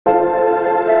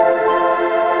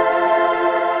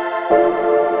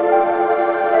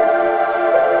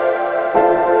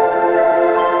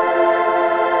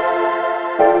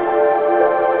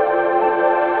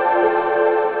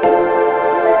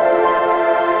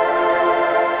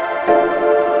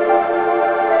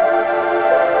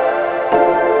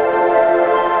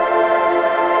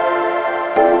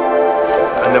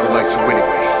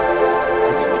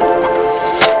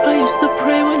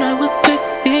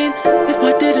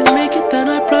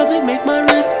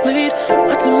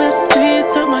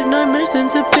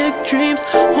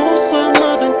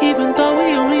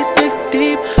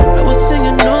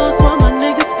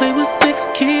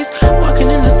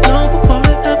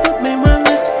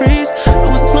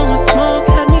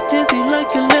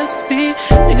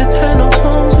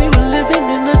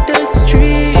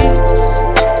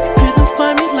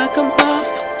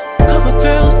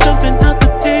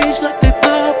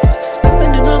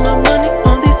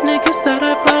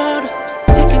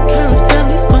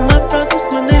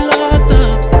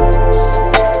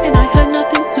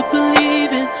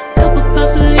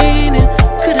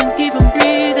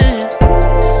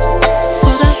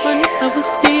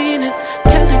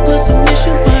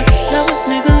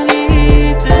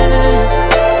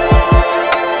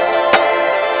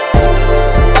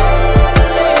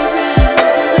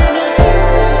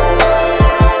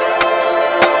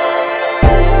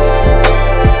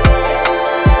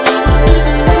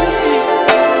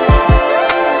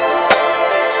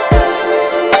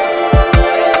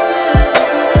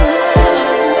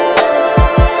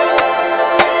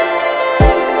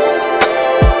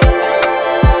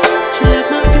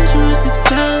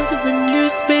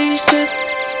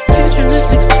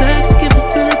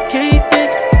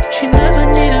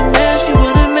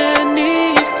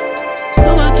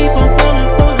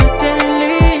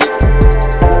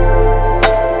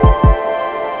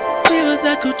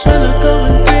tryna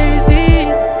going crazy.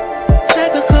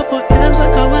 Stack a couple M's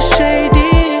like I was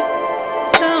shady.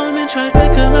 Now I'm in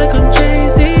Tribeca like I'm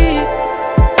Jay-Z.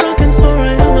 Rockin' Sora,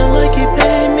 Emma like he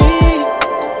paid me.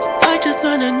 I just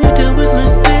signed a new deal with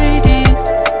Mercedes.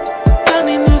 Got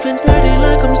me moving dirty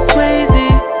like I'm Swayze.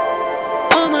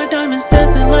 All my diamonds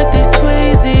dancing like they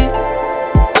Swayze.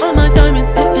 All my diamonds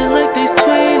hitting like they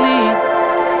Swaley.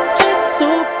 Jet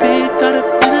so big, got a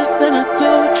business and a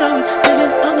go drawing.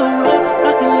 Living on the road,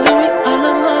 rockin' Louis all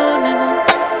alone, nigga.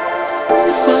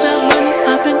 It's for that money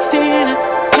I've been feeding.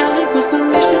 Cali was the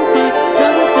mission, big,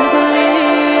 never been believing.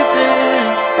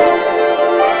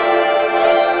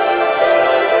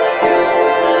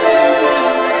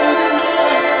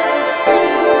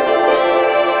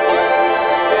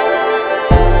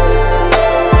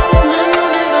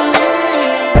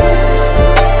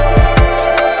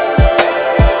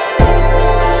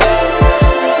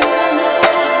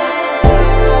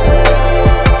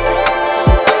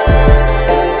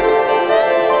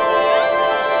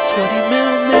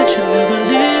 Never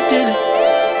lived in it.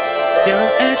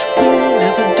 Staring at your pool,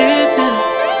 never dipped in it.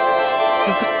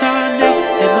 Superstar nigga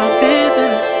in my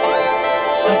business.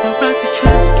 Paparazzi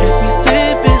trying to get